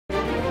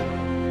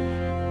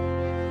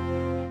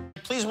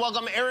Please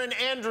welcome Erin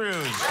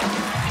Andrews.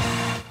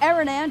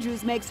 Erin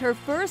Andrews makes her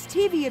first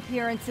TV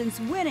appearance since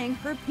winning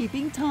her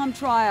Peeping Tom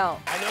trial.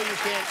 I know you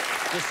can't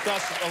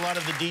discuss a lot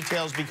of the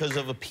details because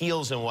of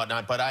appeals and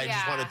whatnot, but I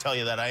just want to tell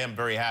you that I am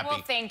very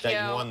happy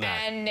that you won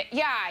that. And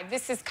yeah,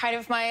 this is kind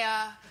of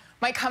my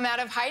my come out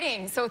of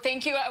hiding. So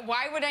thank you.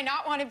 Why would I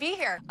not want to be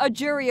here? A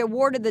jury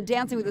awarded the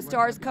Dancing with the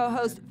Stars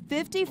co-host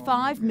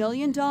 $55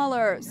 million.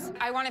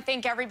 I want to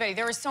thank everybody.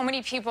 There were so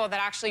many people that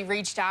actually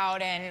reached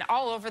out, and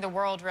all over the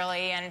world,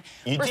 really, and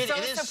were so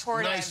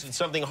supportive. It is nice.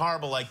 Something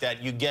horrible like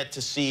that, you get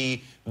to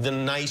see the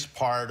nice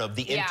part of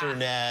the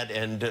internet.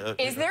 And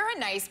is there a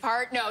nice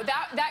part? No,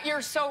 that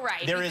you're so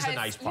right. There is a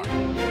nice part.